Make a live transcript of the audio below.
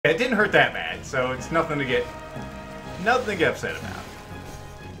Okay, it didn't hurt that bad, so it's nothing to get upset about.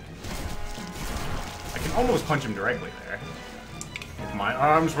 I can almost punch him directly there. If my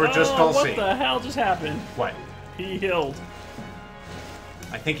arms were just all what seen. the hell just happened? What? He healed.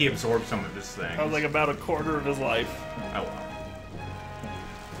 I think he absorbed some of his things. That was like about a quarter of his life. Oh well.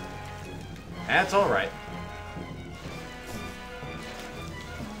 That's alright.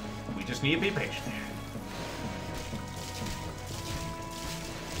 We just need to be patient.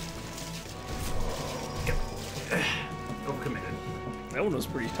 Overcommitted. That one was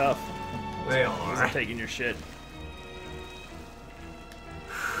pretty tough. They Wasn't are. taking your shit.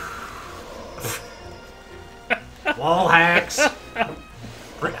 Wall hacks.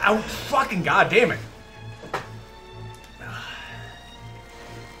 Oh, fucking goddamn it.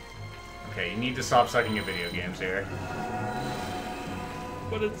 Okay, you need to stop sucking at video games here.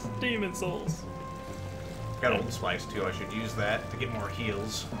 But it's Demon Souls. Got Old Spice too, I should use that to get more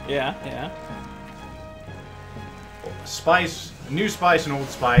heals. Yeah, yeah. Spice, new Spice and Old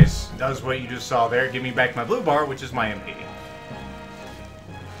Spice does what you just saw there. Give me back my blue bar, which is my MP.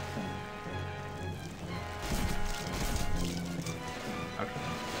 Okay,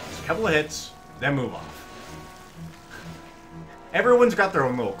 just a couple of hits, then move off. Everyone's got their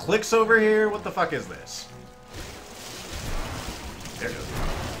own little clicks over here. What the fuck is this? There it goes.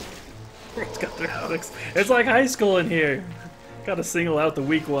 It's got their clicks. It's like high school in here. Gotta single out the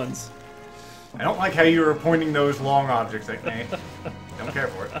weak ones. I don't like how you were pointing those long objects at me. Don't care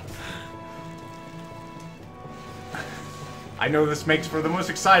for it. I know this makes for the most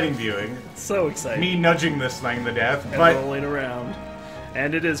exciting viewing. So exciting. Me nudging this thing to death, And but rolling around.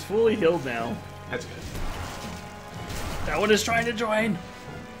 And it is fully healed now. that's good. That one is trying to join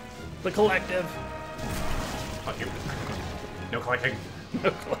the collective. Fuck you. No collecting. No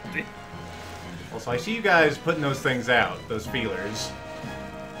collective. Also, I see you guys putting those things out, those feelers.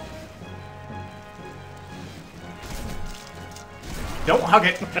 Don't hug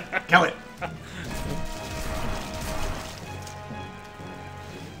it! Kill it! At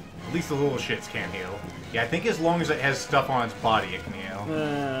least the little shits can't heal. Yeah, I think as long as it has stuff on its body, it can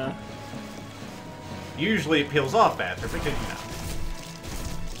heal. Usually it peels off faster, because, you know.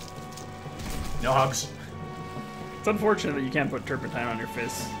 No hugs. It's unfortunate that you can't put turpentine on your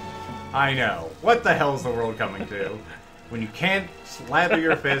fists. I know. What the hell's the world coming to? When you can't slather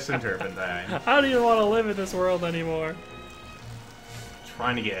your fists in turpentine. I don't even want to live in this world anymore.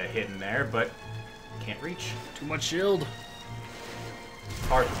 Trying to get a hit in there, but can't reach. Too much shield.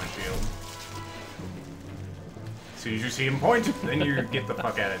 Far too much shield. As soon as you see him point, then you get the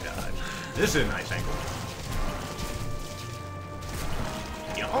fuck out of dodge. This is a nice angle.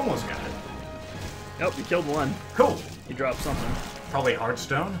 You almost got it. Nope, you killed one. Cool. You dropped something. Probably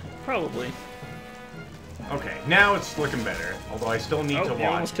Hearthstone. Probably. Okay, now it's looking better. Although I still need to You watch.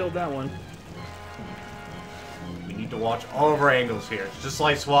 almost killed that one. We need to watch all of our angles here. It's just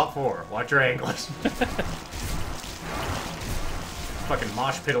like SWAT 4. Watch your angles. Fucking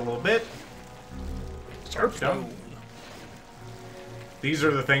mosh pit a little bit. Hearthstone. These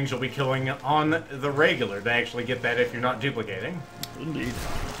are the things you'll be killing on the regular to actually get that if you're not duplicating. Indeed.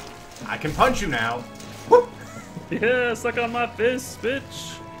 I can punch you now. Whoop! Yeah, suck on my fist,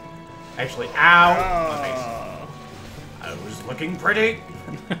 bitch. Actually, ow! My face. Ah. I was looking pretty.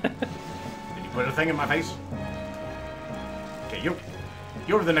 Did you put a thing in my face? Okay,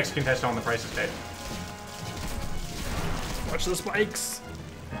 you're the next contestant on The Price is Dead. Watch the spikes.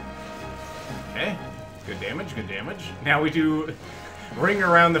 Okay, good damage, good damage. Now we do ring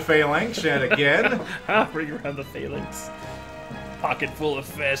around the phalanx yet again. Bring around the phalanx. Pocket full of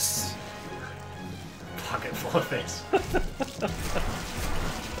fists. Pocket full of fists.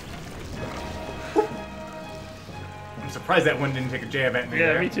 I'm surprised that one didn't take a jab at me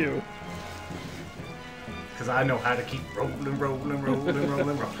Yeah, there. me too. Because I know how to keep rolling, rolling, rolling,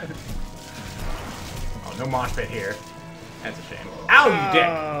 rolling, rolling. Oh, no mosh pit here. That's a shame. Ow, you dick!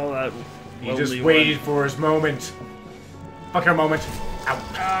 Oh, that He just lonely waited one. for his moment. Fuck your moment. Ow.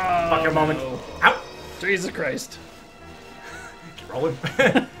 Oh, Fuck your moment. no. Ow. Jesus Christ. Keep rolling.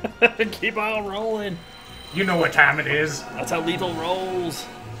 Keep on rolling. You know what time it is. That's how lethal rolls.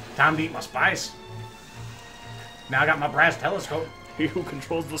 Time to eat my spice. Now I got my brass telescope. He who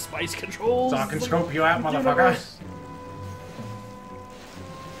controls the spice controls. So I can scope you out, the motherfucker. universe.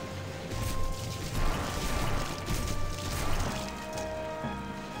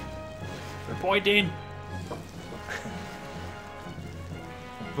 They're pointing.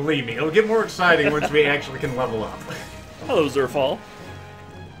 Believe me, it'll get more exciting once we actually can level up. Hello, Zerfall.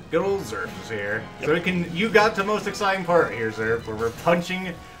 Good old Zerf is here. So it can. You got the most exciting part here, Zerf, where we're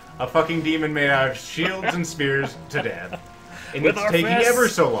punching a fucking demon made out of shields and spears to death. And With it's our taking fists. ever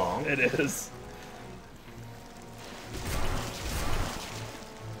so long. It is.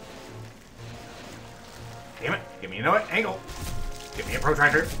 Damn it. Give me an angle. Give me a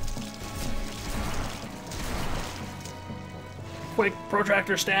protractor. Quick,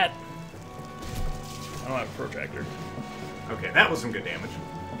 protractor stat. I don't have a protractor. Okay, that was some good damage.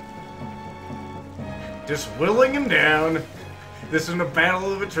 Just whittling him down. This isn't a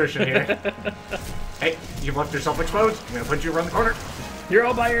battle of attrition here. Hey, you've left yourself exposed. I'm gonna put you around the corner. You're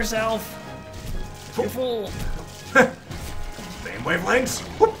all by yourself. You're full. Same wavelengths.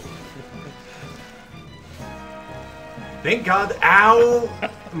 Whoop. Thank God. Ow!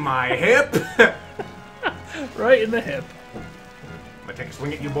 My hip. Right in the hip. I'm gonna take a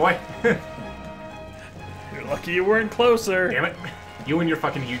swing at you, boy. You're lucky you weren't closer. Damn it. You and your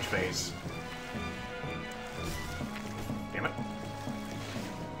fucking huge face. Damn it.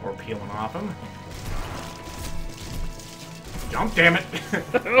 We're peeling off him. Jump, damn it.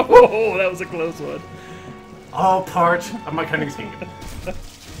 Oh, that was a close one. All part of my cunning scheme.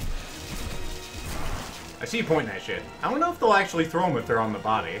 I see you pointing that shit. I don't know if they'll actually throw them if they're on the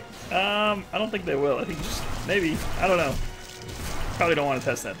body. I don't think they will. I think just maybe. I don't know. Probably don't want to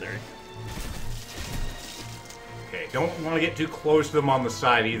test that theory. Okay, don't want to get too close to them on the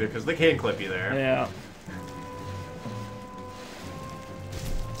side either, because they can clip you there. Yeah.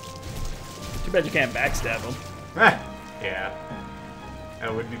 Too bad you can't backstab them. Ah, yeah.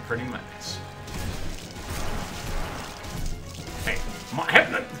 That would be pretty nice. Hey,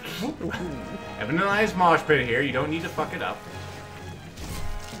 having a nice mosh pit here. You don't need to fuck it up.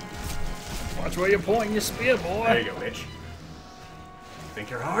 Watch where you're pointing your spear, boy. There you go, bitch. Think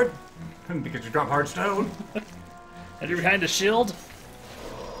you're hard? Because you drop hard stone. And you're behind a shield?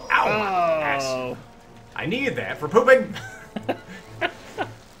 Ow! Oh. My ass. I needed that for pooping.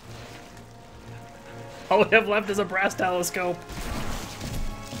 All we have left is a brass telescope.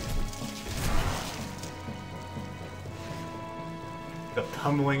 The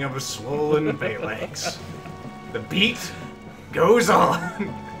pummeling of a swollen phalanx. The beat goes on.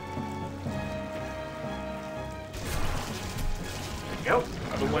 There you go.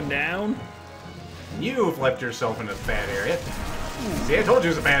 Another one down. You've left yourself in a bad area. See, I told you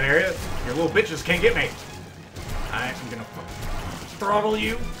it was a bad area. Your little bitches can't get me. I'm gonna throttle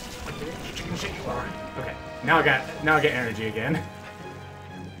you like the chicken shit you are. Okay, now I get energy again.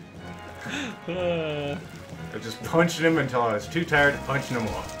 I was just punching him until I was too tired of punching him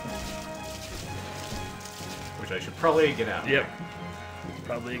off. Which I should probably get out. Yep.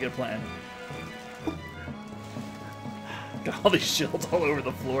 Probably a good plan. Got all these shields all over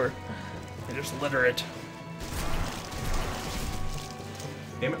the floor. They just litter it.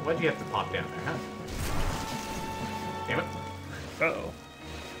 Damn it, why'd you have to pop down there, huh? Damn it. Uh-oh.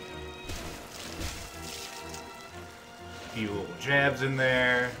 Few little jabs in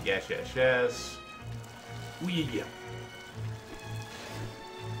there. Yes, yes, yes. Ooh, yeah.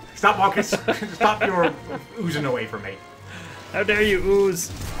 Stop walking. Stop your oozing away from me. How dare you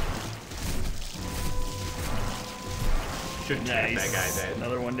ooze? Shouldn't have that guy dead.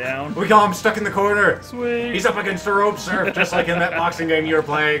 Another one down. We got him stuck in the corner. Sweet. He's up against the ropes, sir, just like in that boxing game you were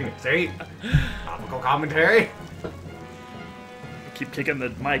playing. See? Topical commentary. Keep kicking the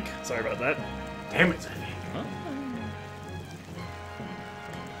mic. Sorry about that. Damn it, Zephy. Huh?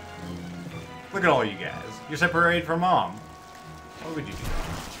 Look at all you guys. You're separated from Mom. Why would you do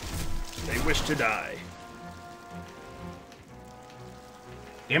that? They wish to die.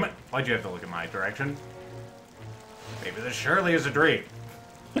 Damn it. Why'd you have to look in my direction? Maybe this surely is a dream.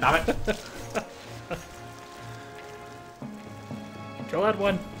 Stop it. Kill that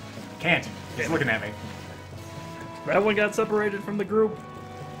one. Can't. He's looking at me. That one got separated from the group.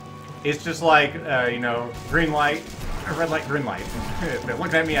 It's just like, you know, green light, red light, green light. If it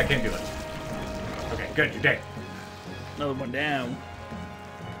looks at me, I can't do it. Okay, good, you're dead. Another one down.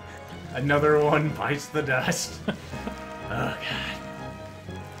 Another one bites the dust. Oh, God.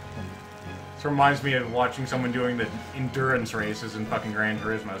 This reminds me of watching someone doing the endurance races in fucking Gran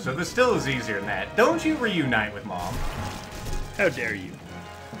Turismo. So this still is easier than that. Don't you reunite with Mom. How dare you?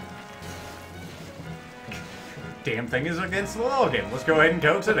 Damn thing is against the law again. Let's go ahead and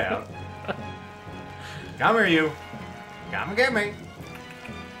coax it out. Come here, you. Come and get me.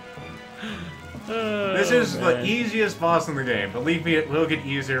 This is the easiest boss in the game. Believe me, it will get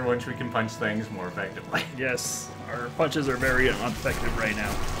easier once we can punch things more effectively. Yes, our punches are very ineffective right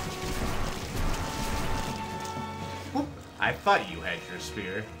now. I thought you had your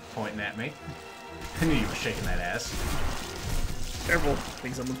spear pointing at me. I knew you were shaking that ass. Careful, I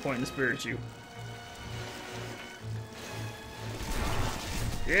think someone's pointing the spear at you.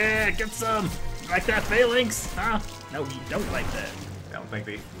 Yeah, get some! Like that phalanx, huh? No, you don't like that. I don't think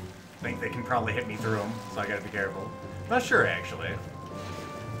they can probably hit me through them, so I gotta be careful. Not sure, actually.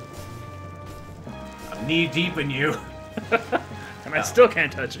 I'm knee deep in you. And I still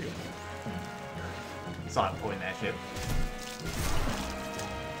can't touch you. Saw it pointing that shit.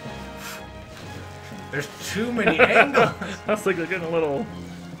 There's too many angles. I was like, they're getting a little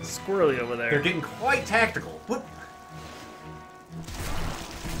squirrely over there. They're getting quite tactical. Whoop.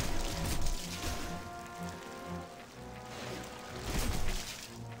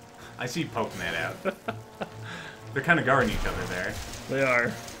 I see you poking that out. They're kind of guarding each other there. They are.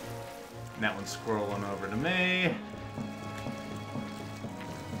 And that one's scrolling over to me.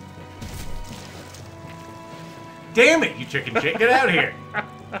 Damn it, you chicken shit. Get out of here.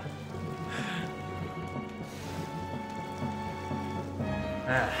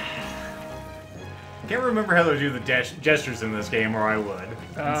 Can't remember how to do the gestures in this game, or I would.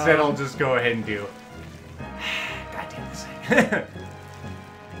 Instead, I'll just go ahead and do... God damn this thing.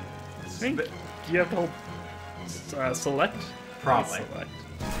 I think you have to hold select? Probably. Select.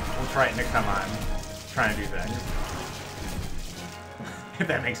 We'll try it next time I'm trying to do things. If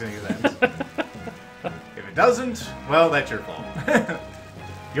that makes any sense. If it doesn't, well, that's your fault.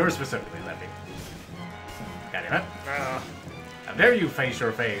 Yours specifically, Lefty. God damn it. How dare you face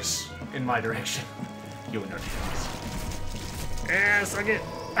your face in my direction. You and your tails. Yeah, suck it.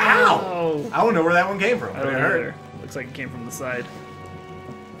 Ow! Oh. I don't know where that one came from, I but don't it know hurt. either. Looks like it came from the side.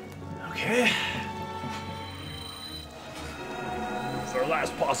 Okay. It's our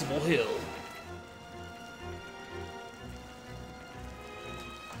last possible hill.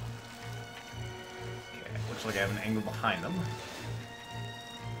 Okay, looks like I have an angle behind them.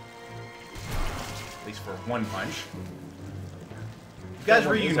 At least for one punch. You guys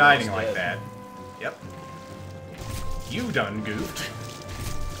Someone is reuniting almost like dead. that. Yep. You done goofed.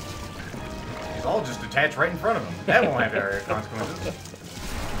 He's all just attached right in front of him. That won't have any consequences.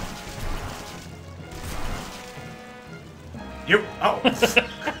 You. Oh.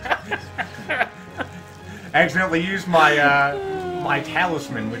 Accidentally used my my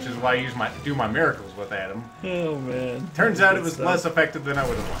talisman, which is why I do my miracles with Adam. Oh man. Turns out it Good was stuff. less effective than I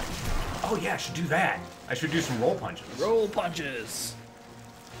would have liked. Oh yeah, I should do that. I should do some roll punches. Roll punches.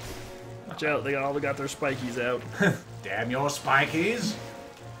 Watch out, they all got their spikies out. Damn your spikies.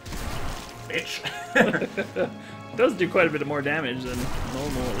 Bitch. It does do quite a bit of more damage than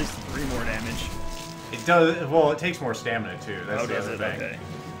normal, at least 3 more damage. It does, well, it takes more stamina too. That's Oh, the does other it? thing. Okay.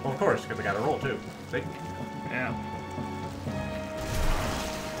 Well, of course, because I got to roll too. See? Yeah.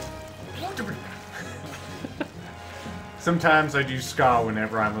 Sometimes I do ska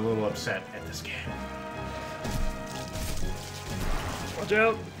whenever I'm a little upset at this game. Watch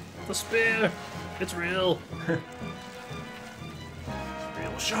out! The spear! It's real! Real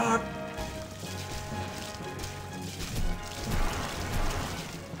sharp.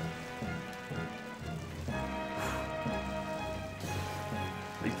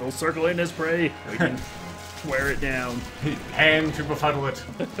 Lethal circle in his prey. We can wear it down. Hand to befuddle it,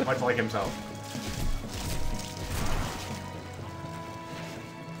 much like himself.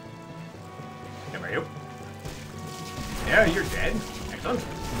 Come here, you. Yeah, you're dead. Excellent.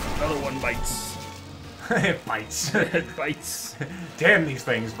 Another one bites. It bites. It bites. Damn, these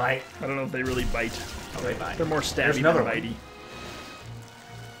things bite. I don't know if they really bite. Oh, they bite. They're more There's stabby another than one. bitey.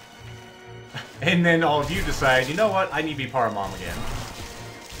 And then all of you decide, you know what? I need to be part of Mom again.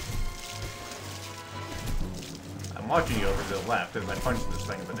 I'm watching you over to the left as I punch this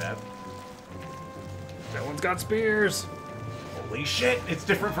thing to death. That one's got spears. Holy shit, it's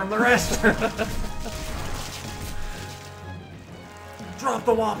different from the rest. Drop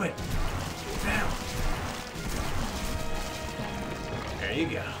the whopping. Go down. There you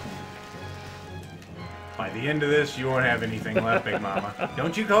go. By the end of this, you won't have anything left, Big Mama.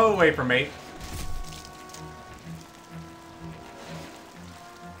 Don't you go away from me.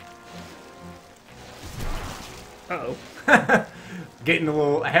 Uh-oh. Having a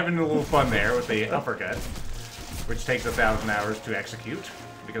little fun there with the uppercut, which takes 1,000 hours to execute.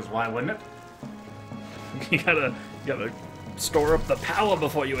 Because why wouldn't it? You gotta store up the power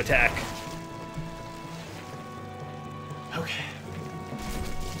before you attack. Okay.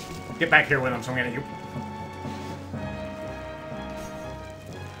 Get back here when I'm swinging at you.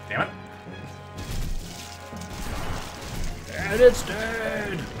 Damn it. And it's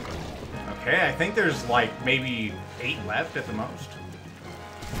dead! Okay, I think there's like maybe 8 left at the most.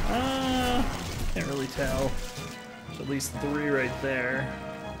 Can't really tell. There's at least 3 right there.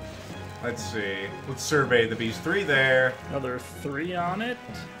 Let's see. Let's survey the beast. 3 there. Another 3 on it.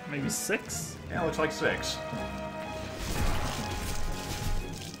 Maybe 6. Yeah, looks like 6.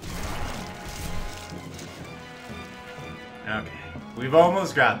 Okay. We've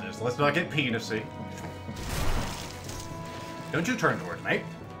almost got this. Let's not get penisy. Don't you turn towards me.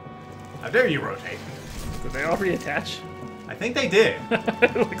 How dare you rotate? Did they all reattach? I think they did.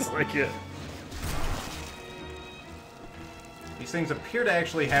 It looks like it. These things appear to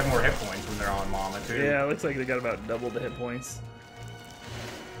actually have more hit points when they're on Mama, too. Yeah, it looks like they got about double the hit points.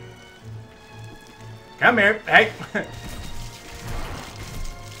 Come here. Hey.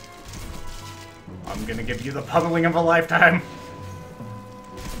 I'm gonna give you the pummeling of a lifetime.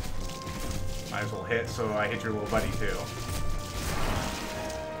 Might as well hit, so I hit your little buddy, too.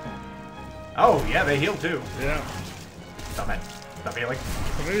 Oh, yeah, they heal, too. Yeah. Stop it. Stop healing.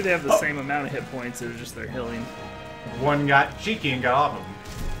 So maybe they have the same amount of hit points, it's just they're healing. One got cheeky and got off him.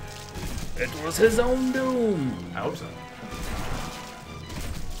 It was his own doom! I hope so.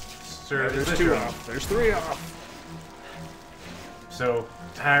 Sir, Yeah, there's 2 off. There's 3 off. So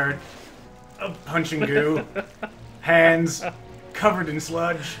tired of punching goo. Hands covered in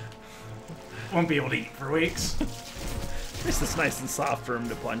sludge. Won't be able to eat for weeks. At least it's nice and soft for him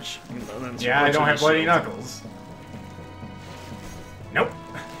to punch. Yeah, I don't have bloody knuckles. Nope.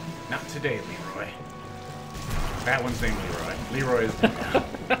 Not today, Leroy. That one's named Leroy. Leroy is dead.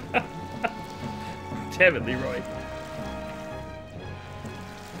 Damn it, Leroy.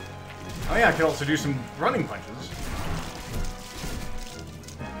 Oh yeah, I could also do some running punches.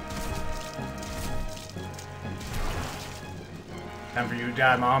 Time for you to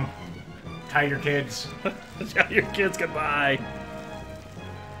die, Mom. Tie your kids. Tell your kids goodbye.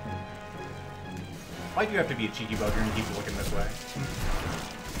 Why do you have to be a cheeky bugger and keep looking this way?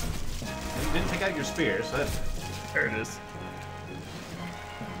 You didn't take out your spear, so that's... There it is.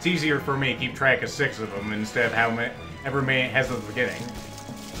 It's easier for me to keep track of 6 of them instead of how ever many it has at the beginning.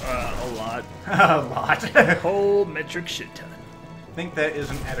 A lot. A lot. Whole metric shit ton. I think that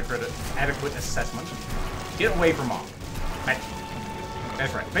is an adequate assessment. Get away from Mom.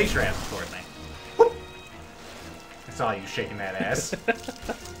 That's right. Face your ass towards me. Whoop. I saw you shaking that ass. I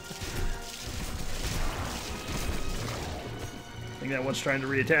think that one's trying to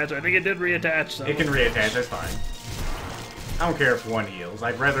reattach. I think it did reattach. So. It can reattach, that's fine. I don't care if one heals.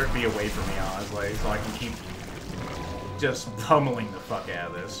 I'd rather it be away from me, honestly, so I can keep just pummeling the fuck out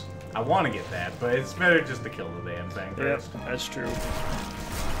of this. I want to get that, but it's better just to kill the damn thing first. Yep, that's true.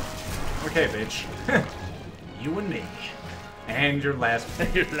 Okay, bitch. You and me. And your last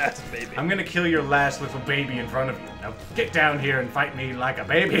baby. Your last baby. I'm gonna kill your last little baby in front of you. Now get down here and fight me like a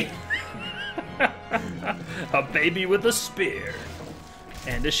baby. A baby with a spear.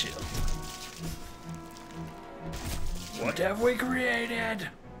 And a shield. What have we created?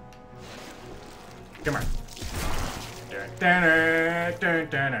 Come here.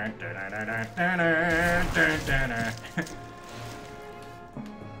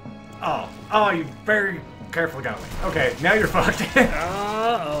 Oh, you very carefully got away. Okay, now you're fucked.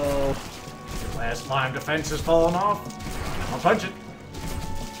 Uh-oh. Your last line defense has fallen off. I'll punch it.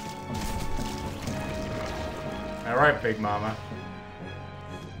 Alright, Big Mama.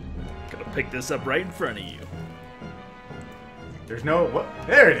 Gonna pick this up right in front of you. There's no... What?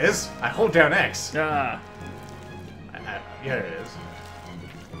 There it is! I hold down X. Ah. Yeah, there it is.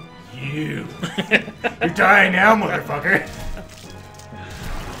 You. You're dying now, motherfucker.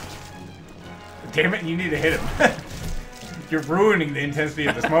 Damn it, you need to hit him. You're ruining the intensity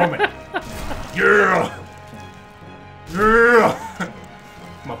of this moment. Yeah! Yeah!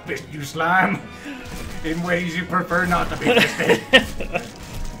 I'm gonna fist you, slime. In ways you prefer not to be fisted.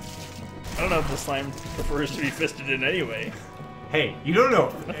 I don't know if the slime prefers to be fisted in any way. Hey, you don't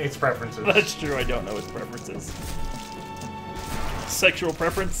know its preferences. That's true, I don't know its preferences. Sexual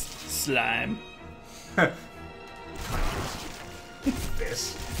preference? Slime.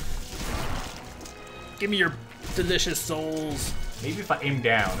 This. Give me your delicious souls. Maybe if I aim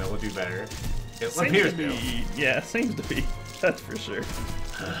down, it will do better. It Seems appears to to. be. Yeah, seems to be. That's for sure.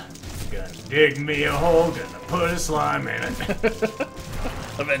 Gonna dig me a hole, gonna put a slime in it.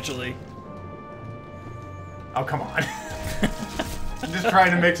 Eventually. Oh, come on. I'm just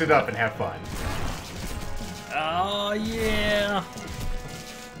trying to mix it up and have fun. Oh, yeah.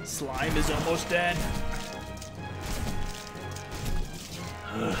 Slime is almost dead.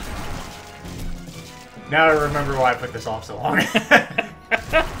 Now I remember why I put this off so long.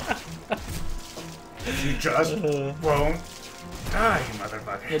 You just won't die, you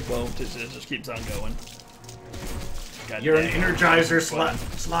motherfucker. It won't. It just keeps on going. God You're an damn. Energizer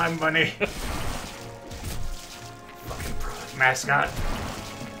slime bunny. Fucking product mascot.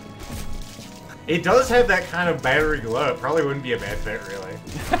 It does have that kind of battery glow. It probably wouldn't be a bad fit, really.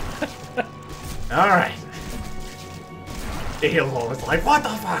 Alright. He'll always like, what the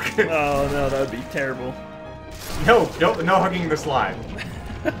fuck? Oh no, that would be terrible. No, no hugging the slime.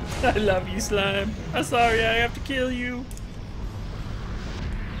 I love you, slime. I'm sorry, I have to kill you.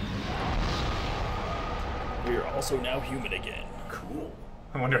 We are also now human again. Cool.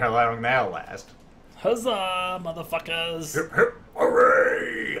 I wonder how long that'll last. Huzzah, motherfuckers!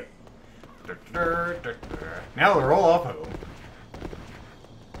 Hooray! Now we'll roll off home.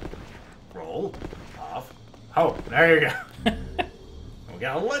 Roll off home. There you go. We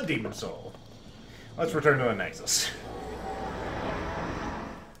got a lead demon soul. Let's return to the Nexus.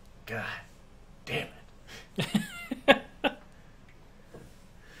 God damn it.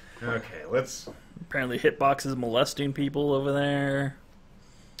 Okay, let's... Apparently Hitbox is molesting people over there.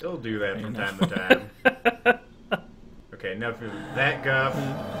 He'll do that from time to time. Okay, enough of that guff.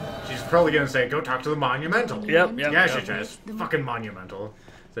 She's probably gonna say, go talk to the Monumental. Yep. Yeah, she says, fucking Monumental.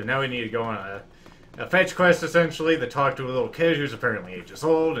 So now we need to go on a fetch quest, essentially, to talk to a little kid who's apparently 8 years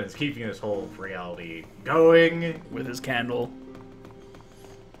old and is keeping this whole reality going. With his candle.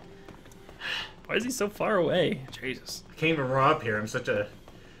 Why is he so far away? Jesus. I can't even run up here. I'm such a...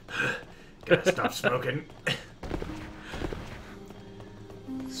 Gotta stop smoking.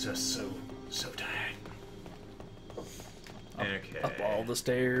 Just so tired. Okay. Up all the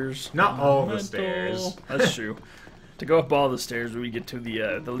stairs. Not all the Mental. stairs. That's true. To go up all the stairs, we get to the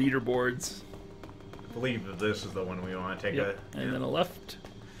leaderboards. I believe that this is the one we want to take Yep. And then a left.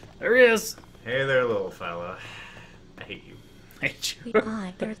 There he is. Hey there, little fella. I hate you. Hate you.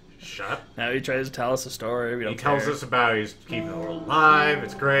 Shut up. Now he tries to tell us a story. We don't He tells care. us about he's keeping the world alive.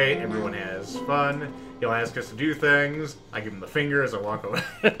 It's great. Everyone has fun. He'll ask us to do things. I give him the finger as I walk away.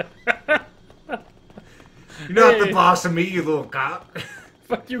 You're not the boss of me, you little cop.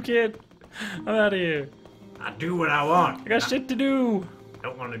 Fuck you, kid. I'm out of here. I do what I want. I got shit to do. I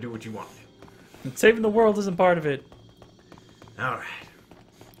don't want to do what you want. And saving the world isn't part of it. Alright.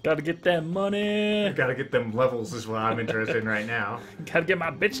 Gotta get that money. I gotta get them levels is what I'm interested in right now. Gotta get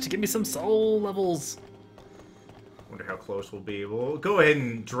my bitch to give me some soul levels. Wonder how close we'll be. We'll go ahead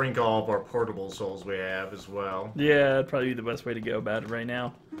and drink all of our portable souls we have as well. Yeah, that'd probably be the best way to go about it right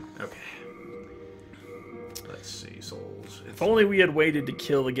now. Okay. Let's see, souls. If only we had waited to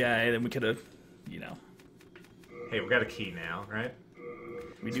kill the guy, then we could have, you know. Hey, we got a key now, right?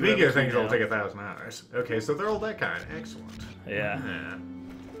 We do Speaking have of a key things that'll now. take 1,000 hours. Okay, so they're all that kind. Excellent. Yeah. Yeah.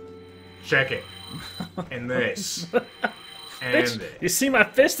 Check it. And this. And Bitch, this. you see my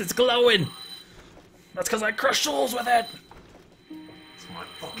fist? It's glowing. That's because I crush souls with it. It's my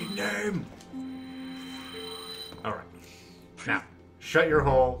fucking name. Alright. Now, shut your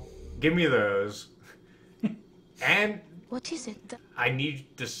hole. Give me those. And What is it? I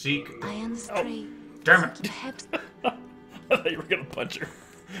need to seek... I am stray. Damn it. Perhaps I thought you were going to punch her.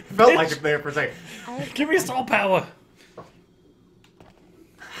 Felt like it there for a second. Give me soul power.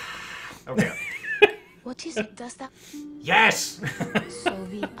 Okay. what is it? Does that Yes! so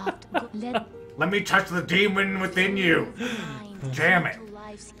we have to go let Let me touch the demon within you. mind Damn it. to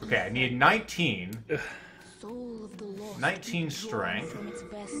lives Okay, I need 19. soul of the lost 19 be drawn strength. from its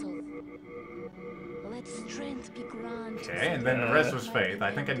vessel. Let strength be granted. Okay, and then the rest was faith.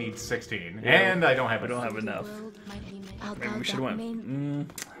 I think I need 16. And I don't have We don't enough. have enough. Maybe we should have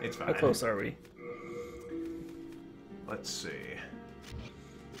went. It's fine. How close are we? Let's see.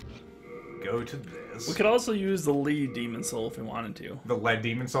 Go to this. We could also use the lead demon soul if we wanted to. The lead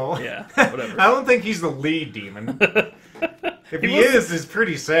demon soul? Yeah, whatever. I don't think he's the lead demon. If he was is, it's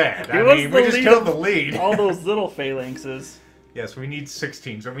pretty sad. He I was mean, the we just lead killed of the lead. All those little phalanxes. Yes, we need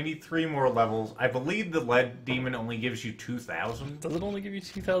 16, so we need 3 more levels. I believe the lead demon only gives you 2,000. Does it only give you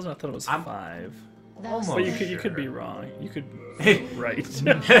 2,000? I thought it was 5. Almost But you could be sure. wrong. You could right.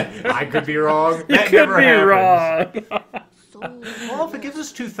 I could be wrong. You That could never be happens. wrong. Well, if it gives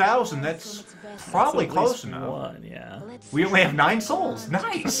us 2,000, that's probably At close least enough. one, yeah. We only have 9 souls.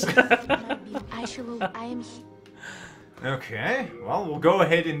 Nice. I am Okay, well, we'll go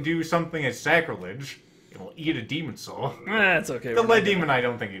ahead and do something as sacrilege. It'll eat a demon soul. It's okay. The we're lead not gonna- demon, I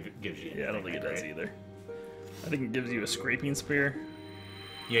don't think it gives you. Yeah, I don't think it does anything, either. I think it gives you a scraping spear.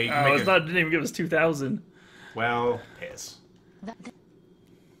 Yeah, you can Oh, make it's it. not. It didn't even give us 2,000. Well, piss. that